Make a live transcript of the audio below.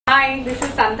Hi, this is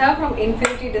Santha from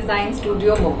Infinitti Design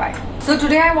Studio, Mumbai. So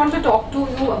today I want to talk to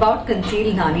you about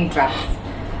concealed nani traps.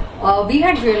 We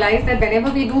had realized that whenever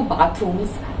we do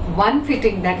bathrooms, one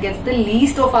fitting that gets the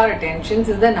least of our attention is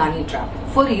the nani trap.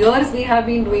 For years we have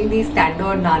been doing these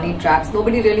standard nani traps.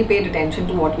 Nobody really paid attention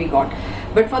to what we got.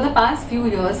 But for the past few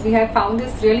years we have found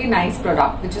this really nice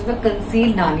product, which is the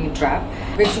concealed nani trap,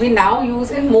 which we now use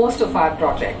in most of our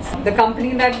projects. The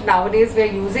company that nowadays we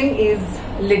are using is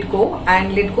Lidco,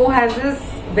 and Lidco has this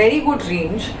very good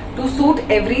range to suit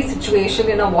every situation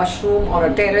in a washroom or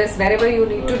a terrace, wherever you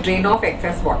need to drain off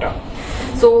excess water.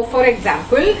 So for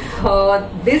example,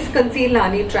 this concealed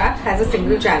nani trap has a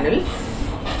single channel,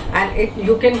 and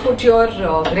you can put your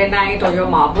granite or your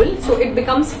marble, so it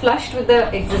becomes flushed with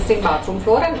the existing bathroom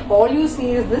floor and all you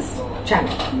see is this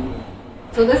channel.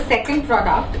 So the second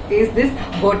product is this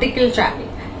vertical channel.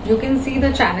 You can see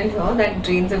the channel here that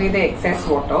drains away the excess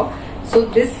water. So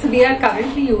this we are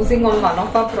currently using on one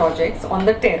of our projects on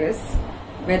the terrace,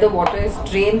 where the water is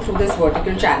drained through this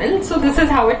vertical channel. So this is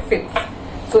how it fits.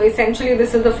 So essentially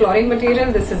this is the flooring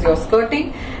material, this is your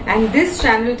skirting, and this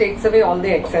channel takes away all the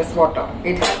excess water.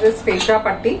 It has this fascia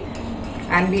patti,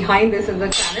 and behind this is the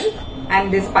channel,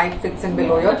 and this pipe fits in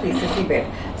below your PCC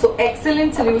bed. So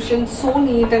excellent solution, so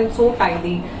neat and so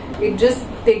tidy. It just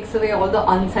takes away all the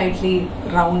unsightly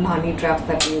round nani traps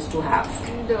that we used to have.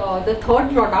 And the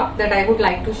third product that I would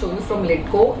like to show you from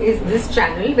Lidco is this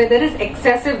channel where there is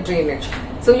excessive drainage.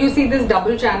 So you see these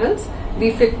double channels.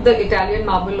 We fit the Italian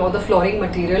marble or the flooring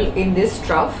material in this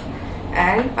trough,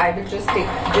 and I will just take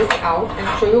this out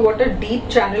and show you what a deep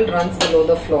channel runs below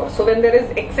the floor. So when there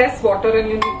is excess water and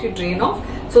you need to drain off,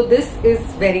 so this is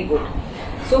very good.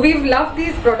 So we've loved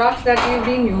these products that we've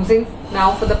been using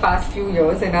now for the past few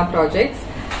years in our projects.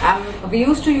 We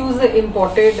used to use the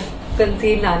imported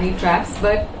concealed nani traps,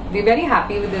 but we're very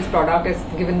happy with this product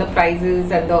as given the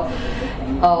prices and the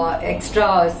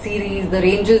extra series, the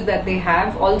ranges that they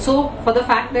have. Also for the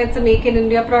fact that it's a make in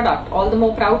India product, all the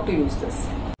more proud to use this.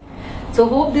 So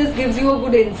hope this gives you a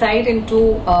good insight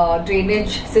into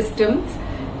drainage systems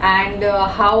and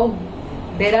how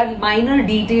there are minor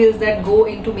details that go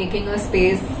into making a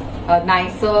space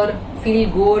nicer, feel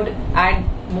good, add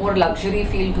more luxury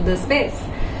feel to the space.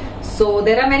 So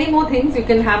there are many more things. You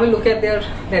can have a look at their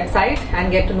website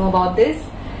and get to know about this.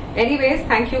 Anyways,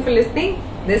 thank you for listening.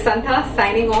 This is Santha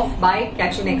signing off. Bye.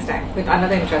 Catch you next time with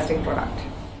another interesting product.